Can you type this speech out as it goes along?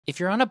If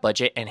you're on a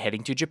budget and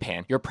heading to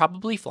Japan, you're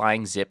probably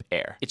flying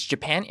ZipAir. It's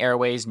Japan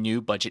Airways'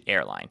 new budget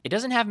airline. It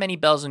doesn't have many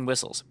bells and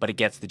whistles, but it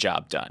gets the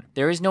job done.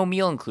 There is no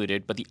meal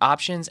included, but the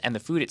options and the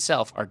food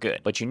itself are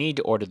good, but you need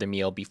to order the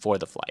meal before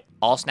the flight.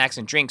 All snacks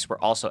and drinks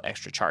were also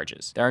extra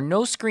charges. There are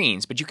no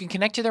screens, but you can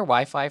connect to their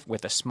Wi-Fi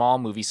with a small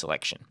movie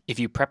selection. If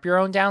you prep your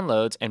own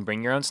downloads and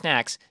bring your own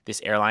snacks,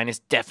 this airline is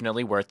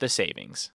definitely worth the savings.